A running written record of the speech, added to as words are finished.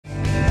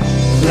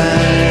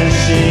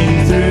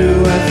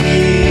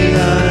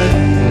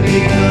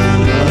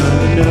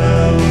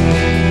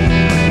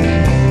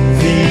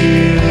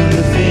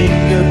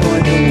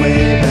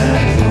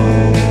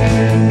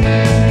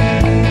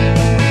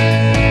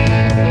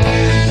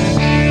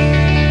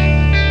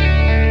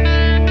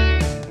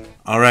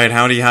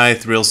Alright, howdy hi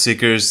thrill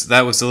seekers.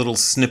 That was a little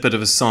snippet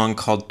of a song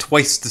called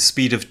Twice the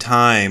Speed of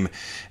Time,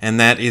 and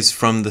that is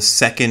from the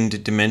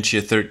second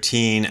Dementia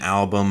 13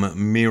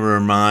 album, Mirror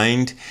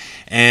Mind.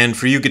 And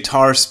for you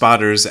guitar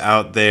spotters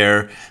out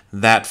there,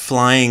 that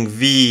flying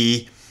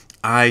V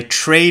I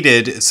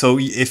traded, so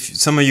if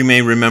some of you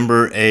may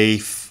remember a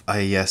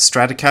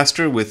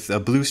Stratocaster with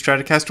a blue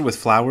Stratocaster with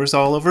flowers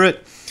all over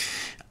it.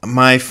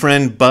 My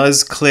friend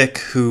Buzz Click,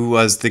 who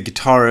was the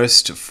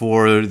guitarist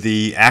for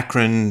the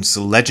Akron's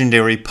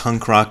legendary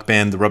punk rock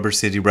band, the Rubber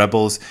City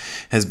Rebels,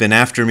 has been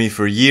after me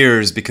for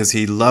years because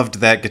he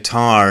loved that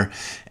guitar,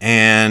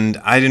 and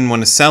I didn't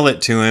want to sell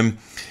it to him.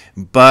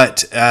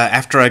 But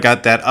after I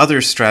got that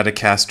other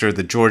Stratocaster,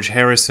 the George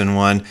Harrison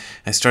one,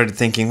 I started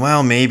thinking,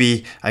 well,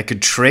 maybe I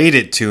could trade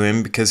it to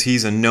him because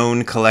he's a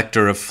known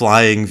collector of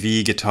Flying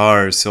V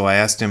guitars. So I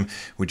asked him,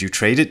 would you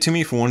trade it to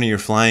me for one of your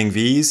Flying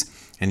Vs?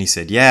 And he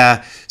said,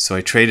 yeah, so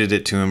I traded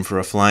it to him for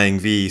a Flying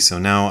V, so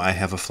now I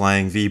have a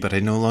Flying V, but I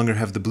no longer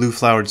have the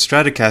blue-flowered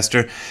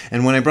Stratocaster.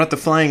 And when I brought the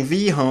Flying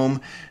V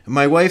home,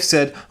 my wife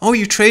said, oh,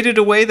 you traded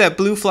away that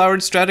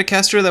blue-flowered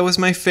Stratocaster? That was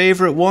my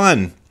favorite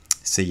one.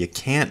 So you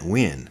can't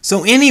win.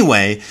 So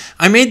anyway,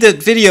 I made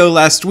that video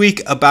last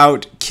week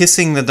about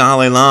kissing the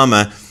Dalai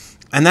Lama,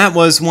 and that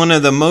was one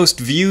of the most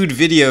viewed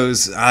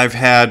videos I've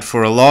had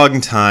for a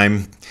long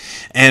time.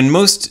 And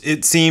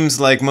it seems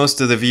like most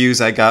of the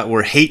views I got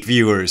were hate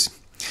viewers.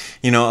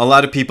 You know, a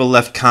lot of people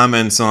left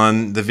comments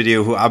on the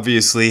video who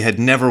obviously had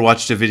never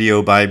watched a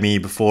video by me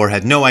before,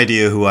 had no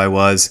idea who I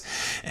was,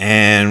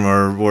 and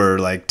were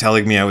like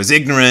telling me I was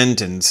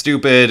ignorant and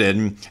stupid,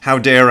 and how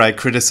dare I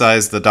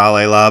criticize the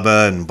Dalai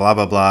Lama, and blah,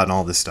 blah, blah, and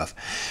all this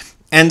stuff.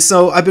 And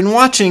so I've been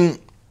watching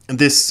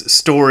this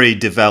story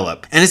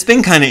develop, and it's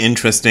been kind of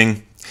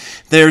interesting.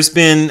 There's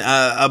been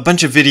a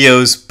bunch of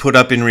videos put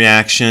up in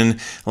reaction,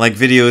 like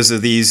videos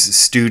of these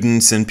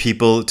students and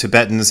people,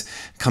 Tibetans,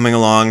 coming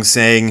along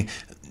saying,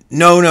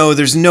 no,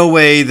 there's no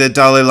way the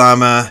Dalai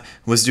Lama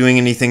was doing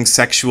anything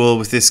sexual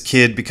with this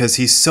kid because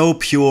he's so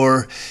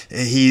pure.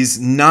 He's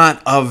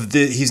not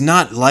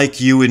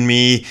like you and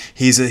me.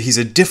 He's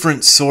a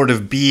different sort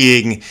of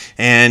being,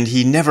 and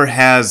he never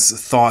has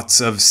thoughts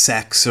of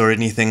sex or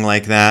anything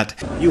like that.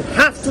 You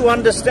have to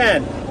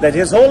understand that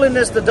His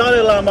Holiness the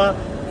Dalai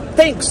Lama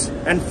thinks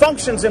and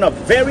functions in a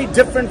very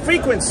different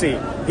frequency.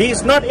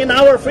 He's not in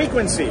our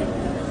frequency.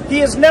 He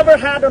has never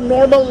had a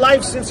normal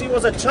life since he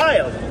was a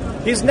child.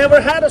 He's never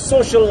had a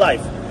social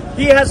life.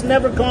 He has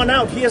never gone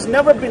out. He has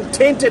never been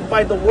tainted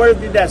by the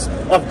worldliness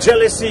of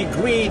jealousy,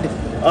 greed,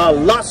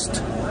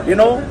 lust, you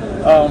know,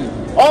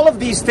 all of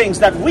these things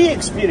that we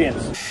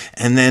experience.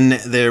 And then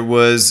there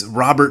was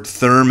Robert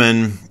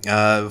Thurman,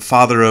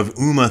 father of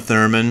Uma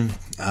Thurman,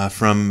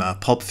 from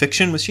Pulp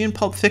Fiction. Was she in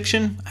Pulp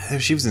Fiction?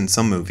 She was in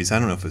some movies. I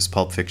don't know if it was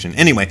Pulp Fiction.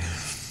 Anyway,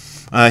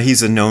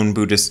 he's a known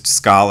Buddhist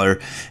scholar,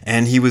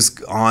 and he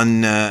was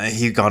on.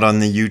 He got on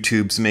the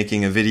YouTubes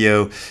making a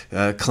video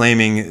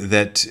claiming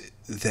that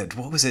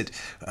what was it?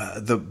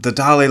 The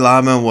Dalai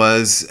Lama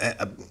was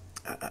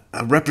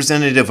a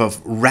representative of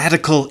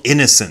radical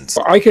innocence.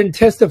 I can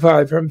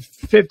testify from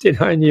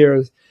 59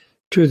 years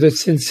to the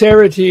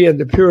sincerity and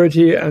the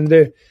purity and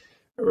the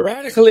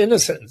radical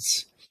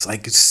innocence. It's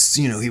like,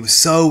 you know, he was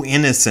so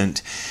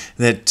innocent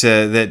that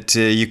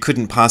you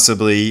couldn't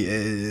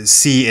possibly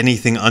see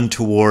anything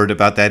untoward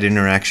about that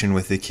interaction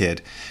with the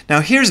kid.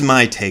 Now, here's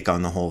my take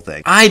on the whole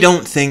thing. I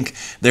don't think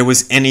there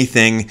was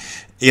anything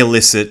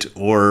illicit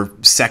or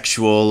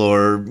sexual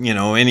or, you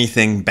know,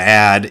 anything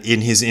bad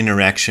in his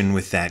interaction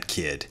with that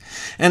kid.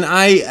 And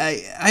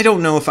I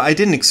don't know if I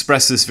didn't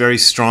express this very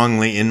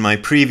strongly in my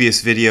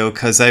previous video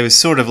because I was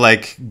sort of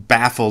like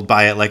baffled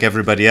by it like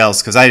everybody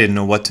else because I didn't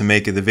know what to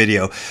make of the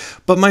video.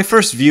 But my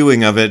first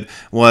viewing of it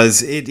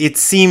was, it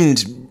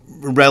seemed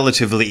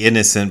relatively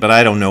innocent, but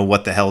I don't know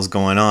what the hell's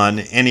going on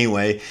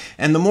anyway.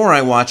 And the more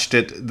I watched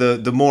it,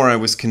 the more I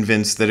was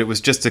convinced that it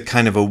was just a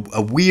kind of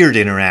a weird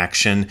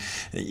interaction,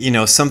 you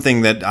know,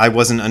 something that I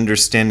wasn't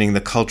understanding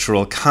the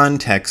cultural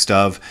context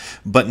of,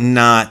 but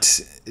not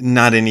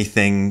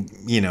anything,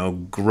 you know,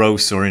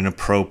 gross or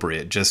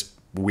inappropriate, just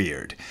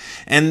weird.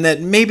 And that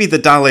maybe the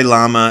Dalai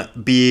Lama,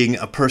 being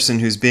a person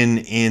who's been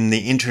in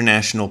the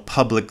international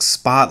public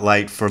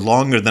spotlight for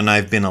longer than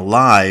I've been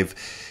alive,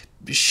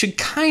 should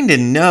kind of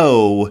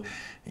know,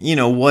 you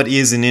know, what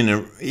is and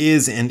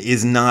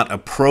is not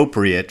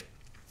appropriate,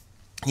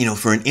 you know,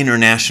 for an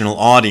international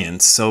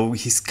audience. So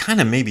he's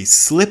kind of maybe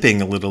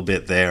slipping a little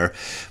bit there.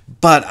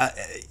 But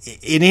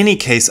in any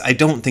case, I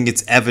don't think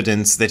it's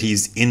evidence that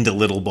he's into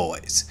little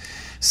boys.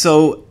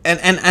 So,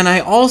 and I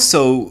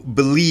also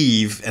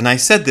believe, and I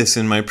said this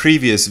in my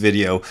previous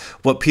video,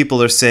 what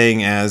people are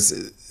saying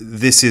as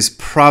this is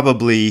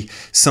probably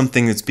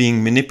something that's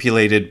being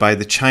manipulated by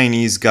the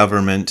Chinese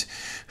government,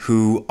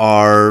 who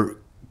are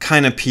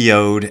kind of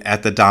PO'd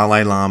at the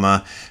Dalai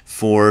Lama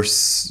for,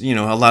 you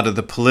know, a lot of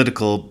the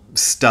political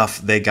stuff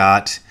they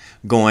got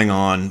going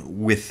on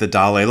with the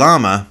Dalai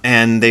Lama.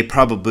 And they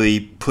probably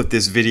put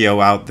this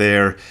video out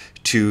there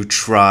to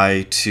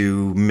try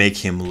to make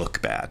him look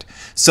bad.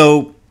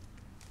 So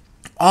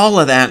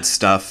all of that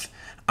stuff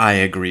I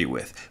agree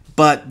with.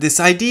 But this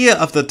idea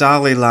of the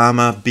Dalai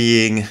Lama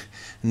being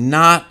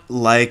not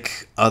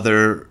like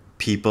other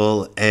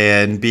people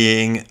and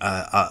being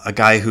a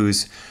guy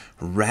who's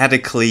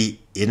radically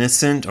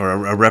innocent,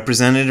 or a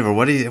representative, or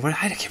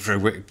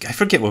I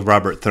forget what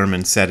Robert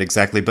Thurman said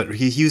exactly, but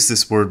he used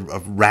this word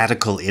of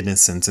radical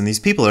innocence. And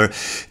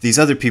these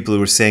other people who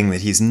were saying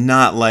that he's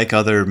not like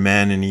other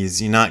men and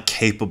he's not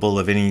capable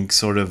of any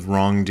sort of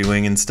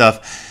wrongdoing and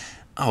stuff.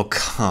 Oh,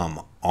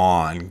 come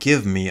on,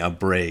 give me a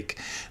break.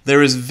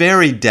 There is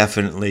very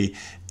definitely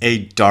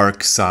a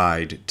dark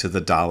side to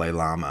the Dalai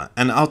Lama.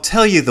 And I'll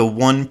tell you the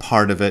one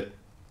part of it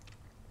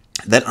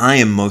that I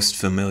am most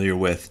familiar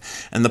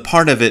with, and the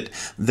part of it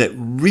that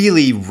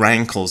really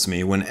rankles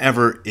me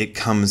whenever it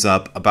comes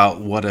up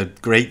about what a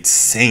great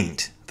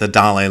saint the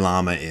Dalai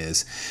Lama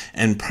is,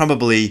 and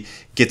probably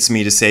gets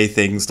me to say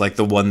things like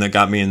the one that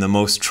got me in the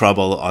most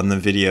trouble on the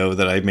video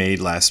that I made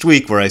last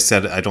week, where I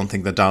said I don't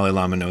think the Dalai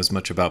Lama knows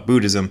much about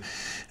Buddhism.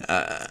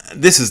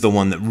 This is the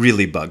one that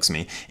really bugs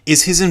me,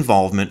 is his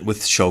involvement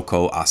with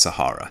Shoko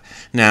Asahara.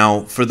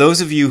 Now, for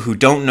those of you who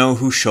don't know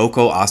who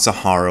Shoko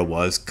Asahara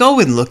was, go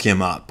and look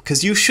him up,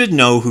 because you should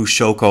know who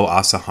Shoko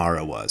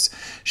Asahara was.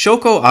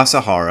 Shoko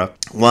Asahara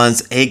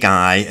was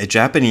a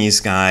Japanese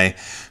guy,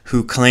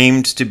 who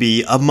claimed to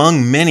be,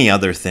 among many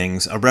other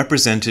things, a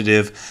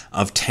representative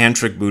of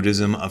Tantric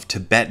Buddhism, of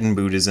Tibetan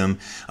Buddhism,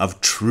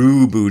 of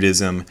true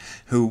Buddhism,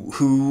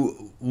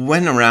 who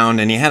went around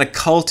and he had a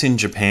cult in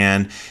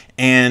Japan,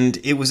 and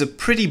it was a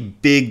pretty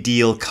big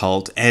deal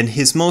cult. And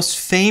his most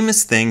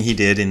famous thing he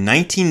did in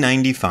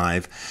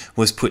 1995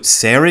 was put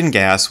sarin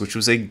gas, which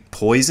was a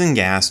poison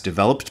gas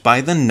developed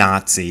by the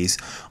Nazis,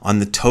 on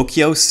the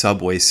Tokyo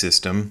subway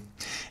system.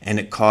 And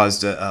it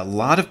caused a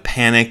lot of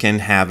panic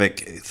and havoc.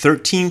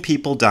 13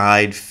 people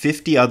died,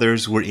 50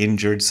 others were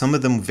injured, some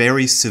of them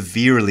very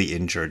severely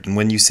injured. And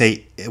when you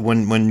say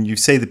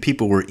the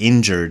people were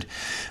injured,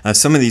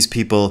 some of these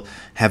people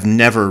have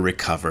never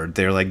recovered.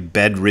 They're like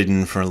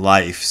bedridden for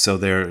life, so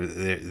they're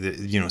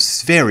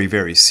very,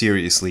 very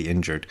seriously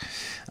injured.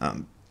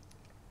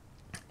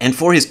 And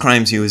for his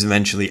crimes, he was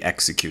eventually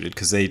executed,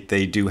 because they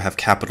do have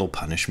capital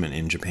punishment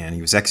in Japan.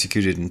 He was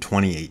executed in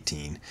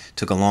 2018.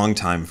 Took a long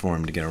time for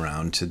him to get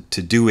around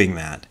to doing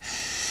that.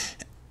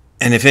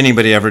 And if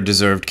anybody ever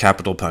deserved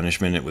capital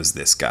punishment, it was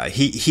this guy.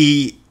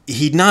 He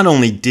not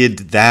only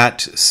did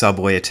that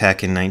subway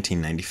attack in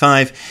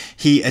 1995,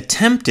 he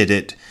attempted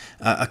it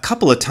a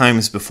couple of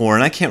times before,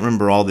 and I can't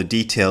remember all the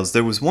details.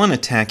 There was one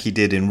attack he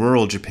did in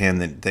rural Japan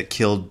that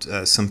killed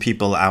some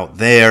people out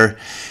there,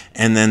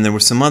 and then there were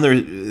some other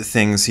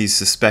things he's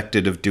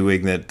suspected of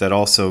doing that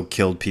also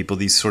killed people,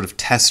 these sort of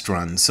test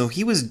runs. So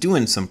he was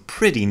doing some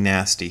pretty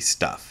nasty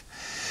stuff.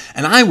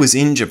 And I was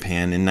in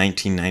Japan in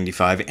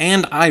 1995,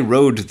 and I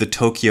rode the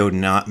Tokyo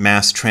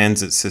mass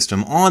transit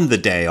system on the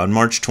day, on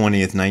March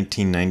 20th,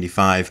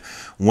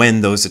 1995,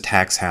 when those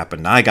attacks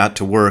happened. I got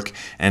to work,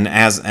 and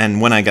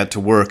when I got to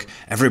work,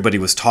 everybody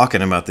was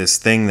talking about this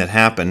thing that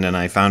happened, and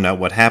I found out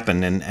what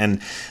happened.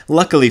 And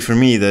luckily for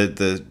me,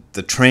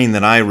 the train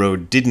that I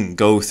rode didn't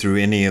go through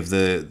any of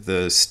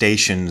the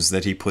stations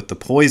that he put the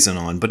poison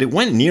on, but it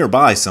went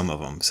nearby some of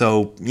them.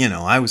 So,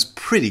 I was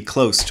pretty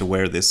close to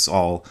where this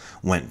all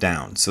went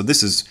down. So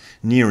this is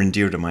near and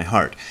dear to my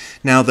heart.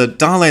 Now, the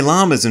Dalai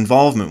Lama's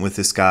involvement with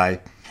this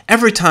guy,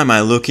 every time I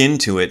look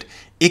into it,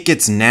 it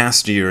gets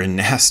nastier and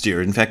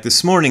nastier. In fact,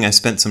 this morning I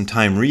spent some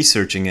time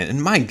researching it,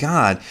 and my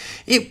God,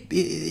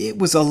 it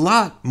was a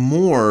lot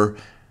more.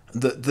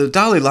 The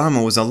Dalai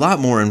Lama was a lot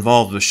more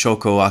involved with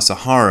Shoko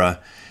Asahara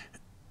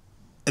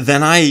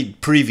than I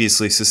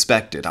previously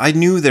suspected. I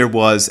knew there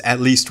was at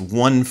least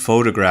one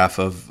photograph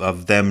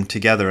of them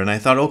together, and I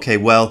thought, okay,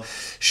 well,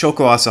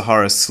 Shoko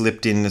Asahara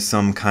slipped into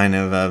some kind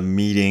of a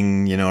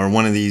meeting, or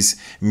one of these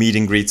meet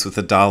and greets with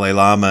the Dalai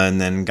Lama and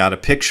then got a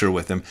picture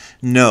with him.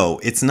 No,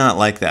 it's not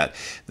like that.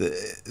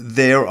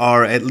 There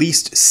are at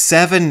least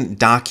 7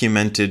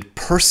 documented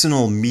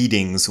personal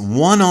meetings,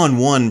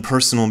 one-on-one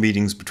personal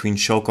meetings between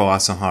Shoko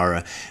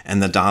Asahara and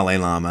the Dalai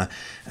Lama.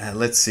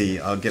 Let's see,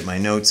 I'll get my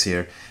notes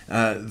here.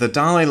 The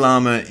Dalai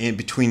Lama,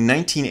 between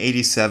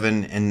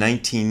 1987 and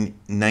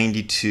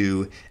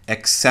 1992,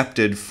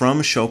 accepted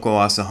from Shoko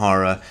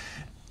Asahara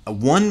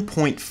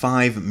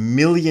 $1.5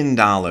 million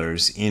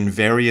in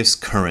various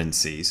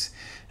currencies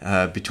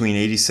between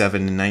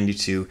 87 and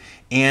 92.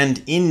 And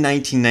in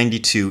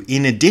 1992,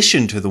 in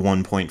addition to the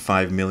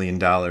 $1.5 million,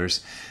 Shoko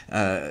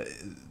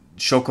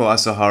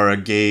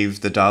Asahara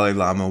gave the Dalai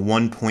Lama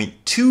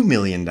 $1.2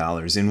 million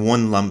in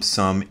one lump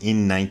sum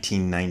in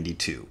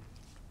 1992.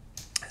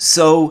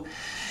 So,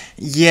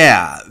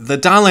 yeah, the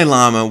Dalai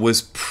Lama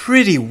was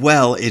pretty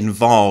well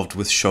involved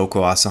with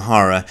Shoko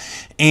Asahara,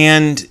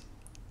 and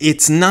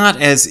it's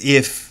not as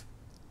if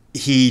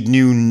he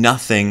knew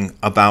nothing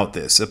about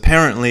this.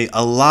 Apparently,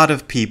 a lot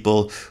of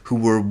people who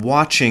were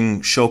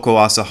watching Shoko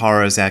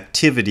Asahara's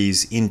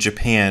activities in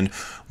Japan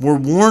were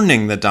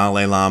warning the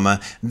Dalai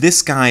Lama,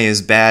 this guy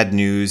is bad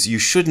news, you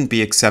shouldn't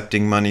be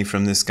accepting money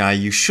from this guy,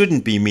 you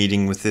shouldn't be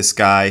meeting with this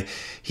guy,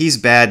 he's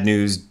bad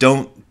news,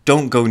 don't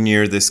don't go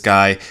near this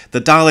guy. The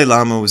Dalai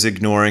Lama was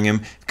ignoring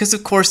him because,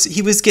 of course,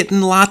 he was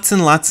getting lots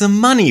and lots of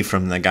money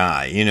from the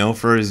guy, you know,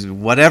 for his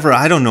whatever.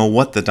 I don't know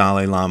what the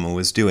Dalai Lama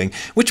was doing,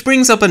 which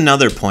brings up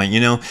another point. You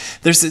know,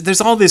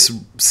 there's all this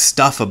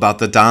stuff about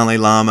the Dalai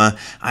Lama.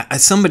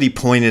 Somebody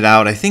pointed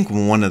out, I think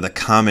in one of the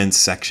comments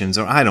sections,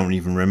 or I don't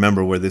even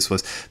remember where this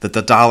was, that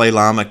the Dalai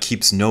Lama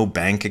keeps no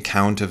bank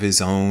account of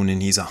his own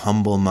and he's a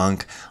humble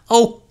monk.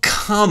 Oh,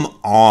 come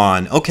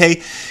on.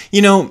 Okay,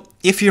 you know,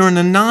 if you're an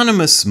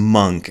anonymous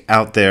monk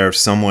out there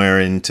somewhere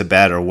in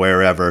Tibet or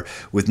wherever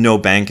with no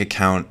bank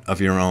account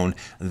of your own,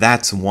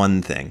 that's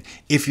one thing.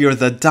 If you're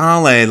the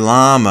Dalai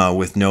Lama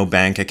with no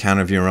bank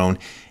account of your own,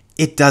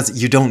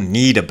 you don't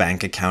need a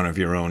bank account of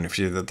your own if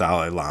you're the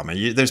Dalai Lama.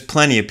 There's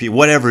plenty of people,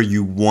 whatever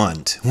you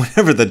want,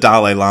 whatever the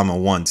Dalai Lama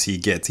wants, he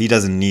gets. He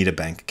doesn't need a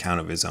bank account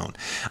of his own.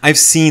 I've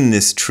seen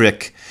this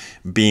trick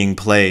being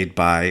played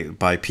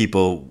by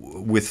people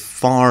with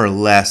far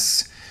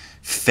less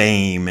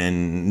fame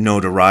and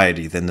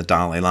notoriety than the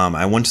Dalai Lama.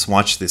 I once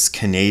watched this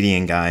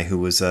Canadian guy who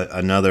was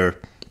another,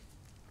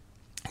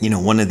 you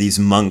know, one of these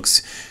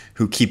monks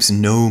who keeps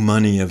no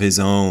money of his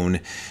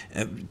own,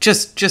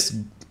 just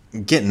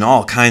getting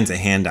all kinds of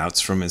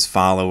handouts from his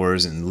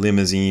followers and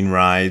limousine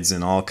rides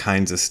and all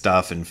kinds of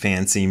stuff and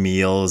fancy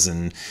meals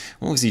and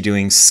what was he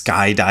doing?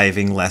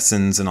 Skydiving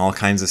lessons and all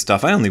kinds of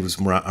stuff. I only was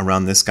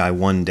around this guy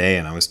one day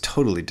and I was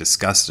totally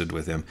disgusted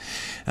with him.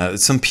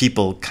 Some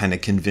people kind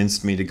of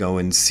convinced me to go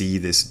and see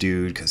this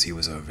dude because he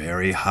was a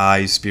very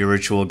high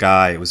spiritual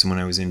guy. It was when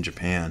I was in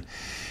Japan.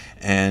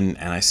 And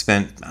I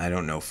spent, I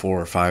don't know,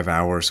 4 or 5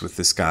 hours with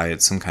this guy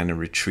at some kind of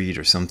retreat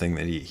or something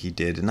that he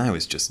did, and I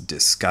was just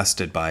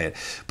disgusted by it.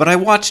 But I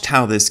watched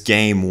how this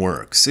game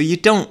works. So you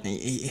don't,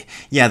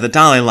 yeah, the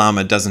Dalai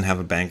Lama doesn't have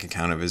a bank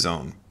account of his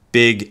own.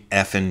 Big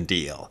effing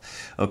deal.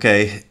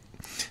 Okay?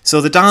 So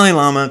the Dalai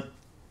Lama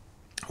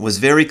was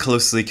very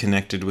closely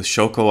connected with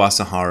Shoko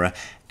Asahara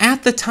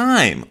at the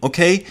time,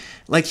 okay?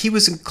 Like, he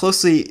was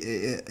closely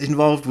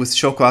involved with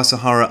Shoko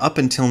Asahara up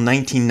until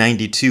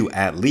 1992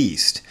 at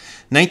least.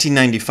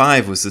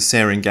 1995 was the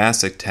sarin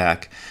gas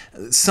attack.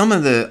 Some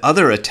of the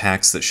other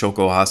attacks that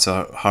Shoko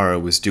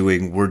Asahara was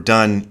doing were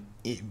done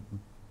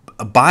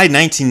by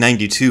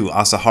 1992.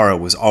 Asahara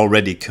was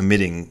already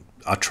committing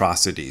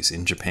atrocities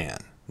in Japan.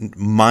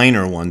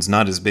 Minor ones,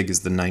 not as big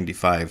as the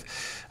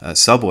 95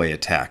 subway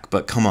attack,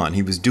 but come on,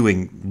 he was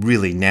doing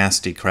really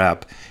nasty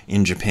crap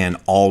in Japan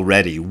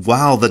already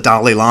while the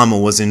Dalai Lama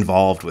was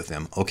involved with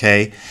him,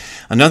 okay?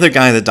 Another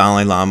guy the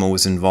Dalai Lama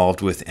was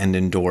involved with and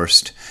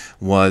endorsed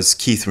was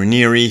Keith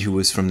Raniere, who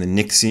was from the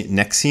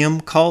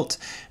Nexium cult.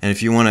 And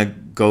if you want to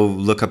go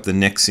look up the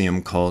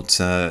Nexium cult,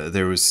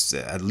 there was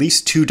at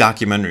least 2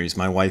 documentaries.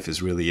 My wife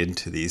is really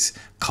into these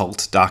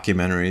cult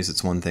documentaries.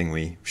 It's one thing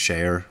we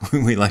share.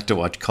 We like to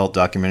watch cult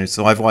documentaries.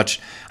 So I've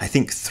watched, I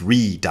think,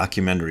 3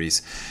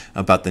 documentaries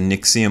about the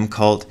Nexium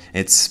cult.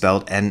 It's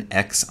spelled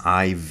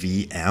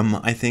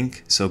Nxivm, I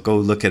think. So go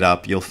look it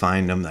up. You'll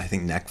find them. I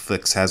think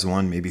Netflix has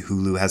one. Maybe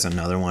Hulu has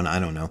another one. I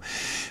don't know.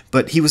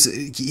 But he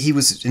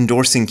was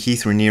endorsing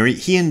Keith Raniere.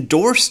 He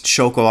endorsed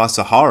Shoko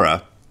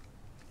Asahara.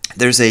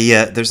 There's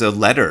a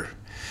letter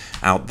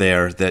out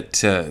there that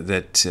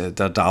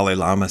the Dalai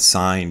Lama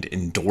signed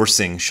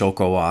endorsing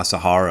Shoko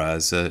Asahara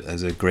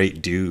as a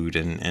great dude,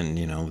 and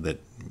you know, that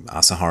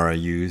Asahara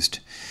used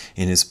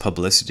in his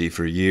publicity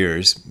for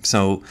years.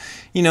 So,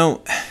 you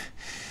know,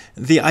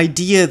 the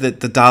idea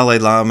that the Dalai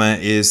Lama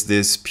is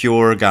this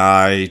pure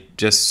guy,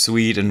 just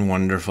sweet and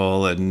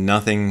wonderful, and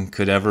nothing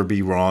could ever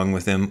be wrong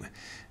with him,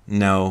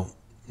 no.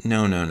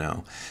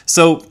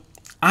 So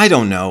I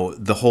don't know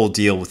the whole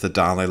deal with the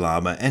Dalai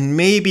Lama, and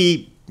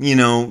maybe, you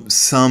know,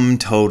 sum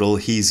total,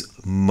 he's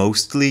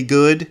mostly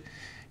good.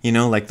 You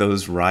know, like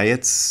those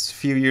riots a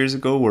few years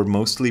ago were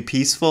mostly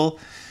peaceful,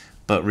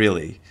 but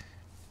really,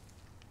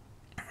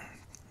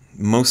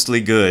 mostly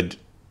good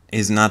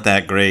is not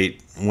that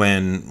great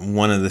when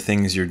one of the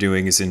things you're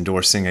doing is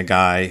endorsing a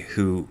guy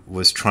who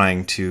was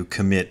trying to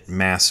commit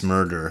mass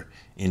murder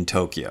in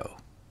Tokyo.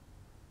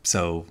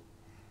 So,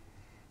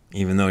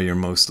 even though you're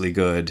mostly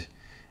good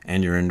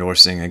and you're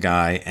endorsing a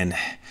guy and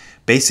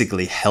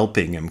basically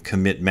helping him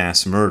commit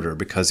mass murder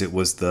because it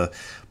was the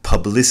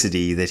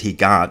publicity that he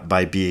got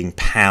by being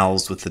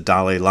pals with the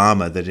Dalai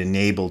Lama that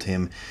enabled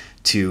him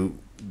to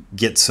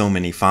get so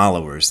many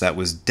followers, that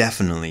was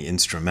definitely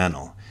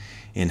instrumental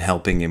in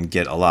helping him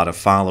get a lot of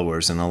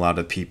followers, and a lot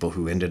of people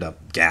who ended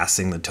up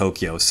gassing the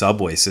Tokyo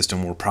subway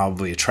system were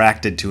probably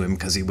attracted to him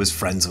because he was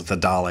friends with the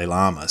Dalai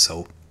Lama.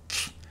 So,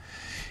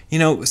 you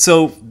know,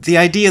 so the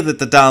idea that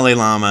the Dalai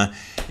Lama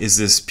is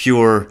this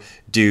pure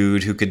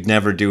dude who could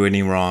never do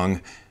any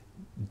wrong,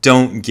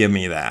 don't give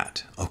me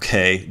that,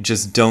 okay?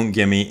 Just don't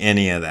give me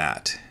any of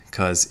that,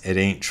 because it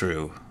ain't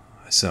true.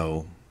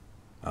 So,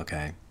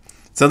 okay.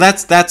 So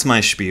that's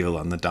my spiel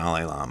on the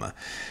Dalai Lama.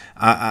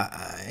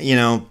 You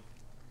know,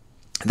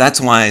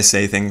 that's why I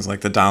say things like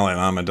the Dalai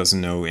Lama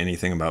doesn't know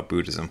anything about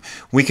Buddhism.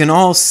 We can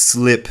all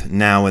slip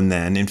now and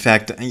then. In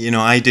fact, you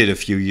know, I did a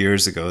few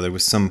years ago. There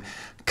was some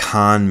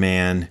con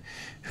man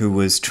who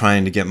was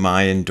trying to get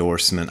my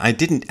endorsement. I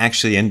didn't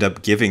actually end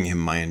up giving him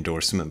my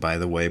endorsement, by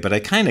the way, but I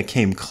kind of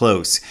came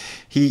close.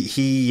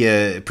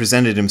 He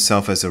presented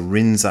himself as a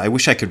Rinzai. I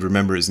wish I could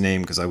remember his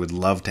name because I would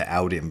love to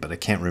out him, but I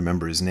can't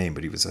remember his name.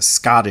 But he was a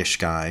Scottish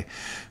guy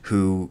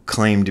who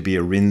claimed to be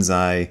a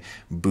Rinzai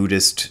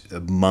Buddhist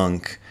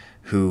monk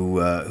who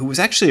was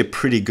actually a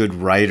pretty good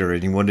writer,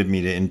 and he wanted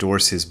me to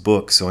endorse his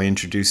book, so I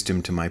introduced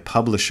him to my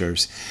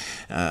publishers,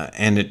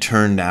 and it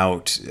turned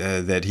out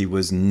that he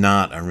was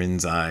not a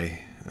Rinzai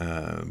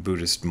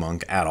Buddhist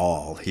monk at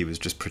all. He was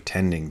just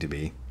pretending to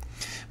be.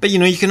 But you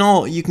know,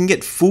 you can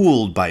get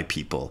fooled by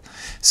people.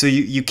 So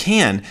you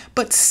can.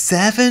 But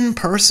 7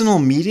 personal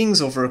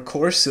meetings over a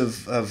course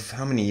of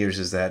how many years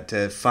is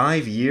that?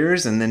 5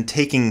 years, and then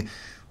taking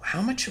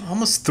how much?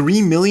 Almost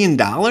 $3 million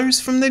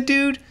from the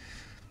dude?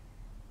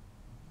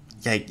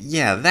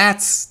 Yeah,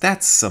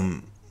 that's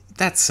some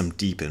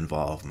deep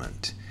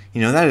involvement.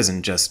 You know, that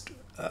isn't just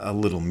a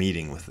little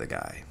meeting with the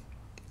guy.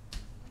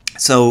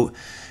 So,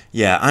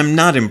 yeah, I'm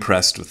not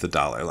impressed with the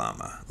Dalai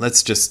Lama.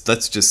 Let's just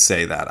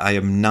say that. I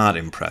am not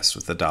impressed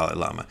with the Dalai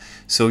Lama.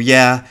 So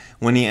yeah,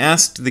 when he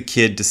asked the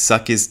kid to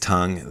suck his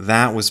tongue,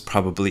 that was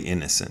probably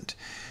innocent.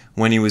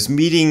 When he was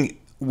meeting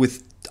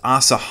with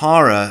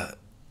Asahara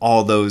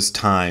all those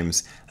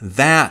times,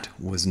 that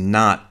was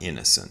not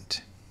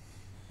innocent.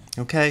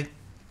 Okay?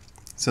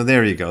 So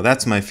there you go.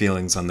 That's my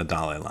feelings on the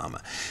Dalai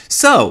Lama.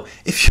 So,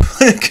 if you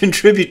want to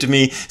contribute to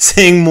me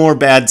saying more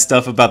bad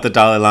stuff about the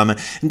Dalai Lama,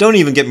 and don't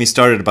even get me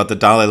started about the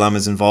Dalai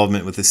Lama's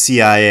involvement with the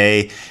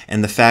CIA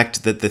and the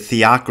fact that the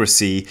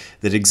theocracy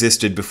that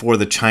existed before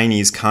the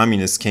Chinese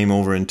communists came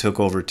over and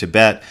took over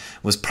Tibet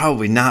was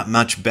probably not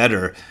much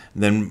better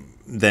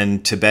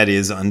than Tibet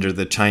is under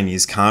the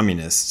Chinese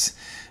communists.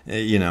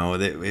 You know,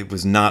 it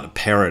was not a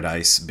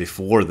paradise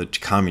before the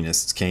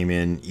communists came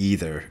in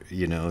either,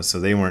 you know, so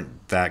they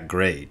weren't that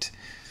great.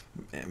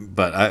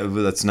 But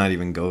let's not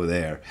even go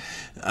there.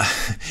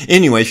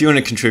 Anyway, if you want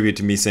to contribute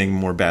to me saying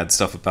more bad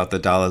stuff about the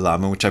Dalai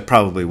Lama, which I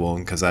probably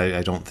won't because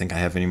I don't think I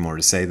have any more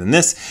to say than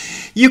this,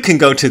 you can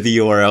go to the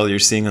URL you're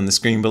seeing on the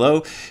screen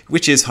below,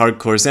 which is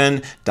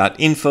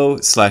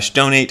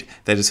hardcorezen.info/donate.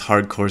 That is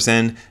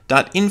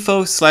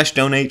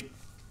hardcorezen.info/donate.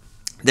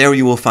 There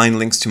you will find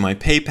links to my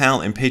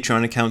PayPal and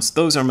Patreon accounts.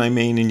 Those are my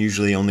main and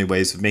usually only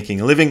ways of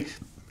making a living.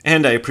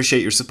 And I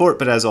appreciate your support,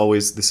 but as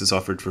always, this is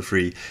offered for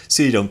free,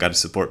 so you don't got to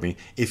support me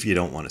if you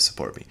don't want to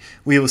support me.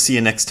 We will see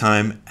you next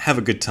time. Have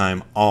a good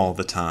time all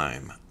the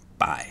time.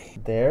 Bye.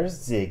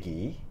 There's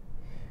Ziggy.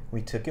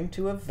 We took him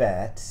to a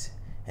vet,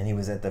 and he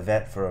was at the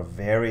vet for a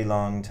very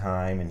long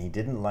time, and he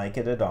didn't like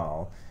it at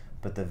all.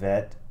 But the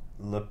vet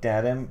looked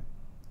at him,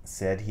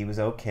 said he was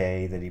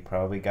okay, that he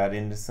probably got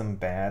into some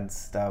bad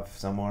stuff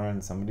somewhere on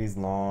somebody's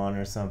lawn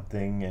or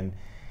something, and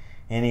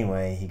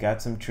anyway, he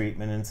got some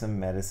treatment and some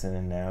medicine,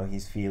 and now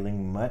he's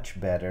feeling much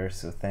better.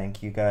 So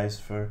thank you guys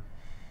for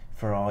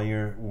all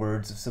your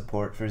words of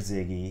support for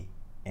Ziggy.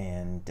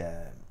 And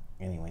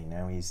anyway,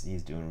 now he's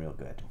doing real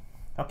good.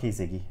 Okay,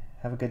 Ziggy,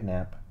 have a good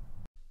nap.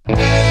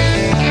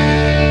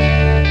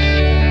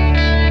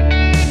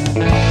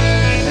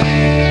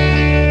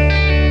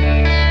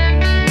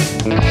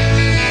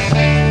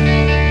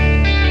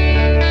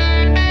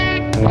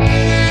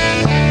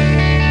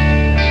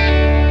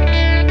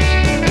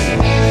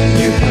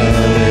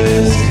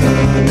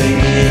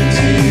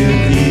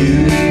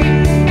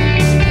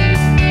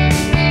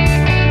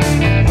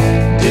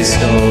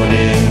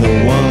 Distorting the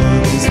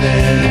ones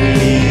that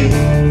we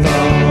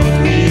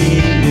thought we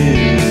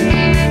knew,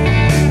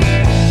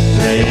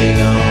 playing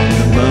on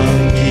the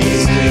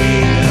monkey's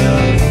wing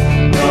of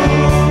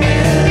wrong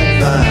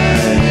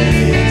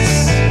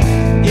advice,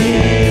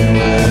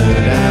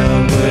 inward,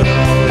 outward,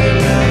 all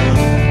around,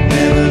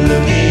 never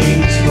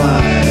looking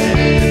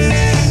twice,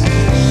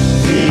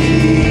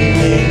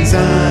 feelings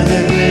I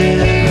had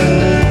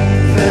never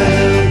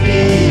felt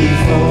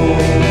before.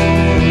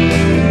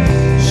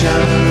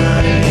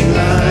 Shining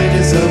light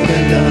has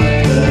opened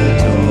up the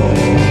door,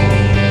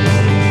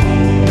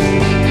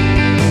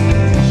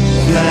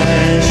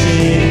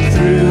 flashing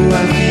through, I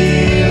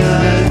feel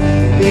I've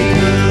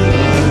become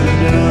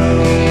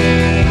unknown.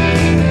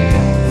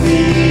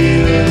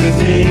 Feel the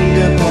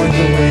finger point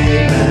the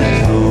way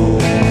back home.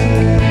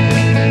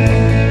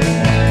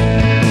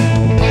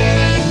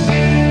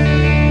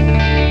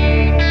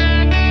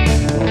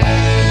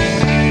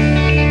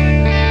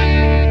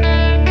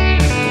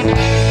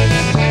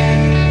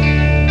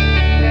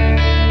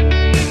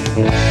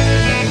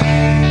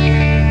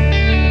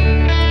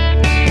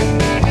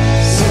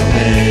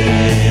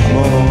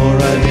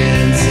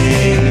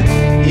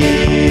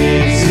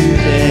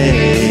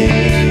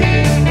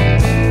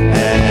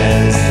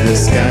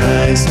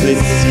 Split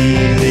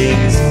ceiling.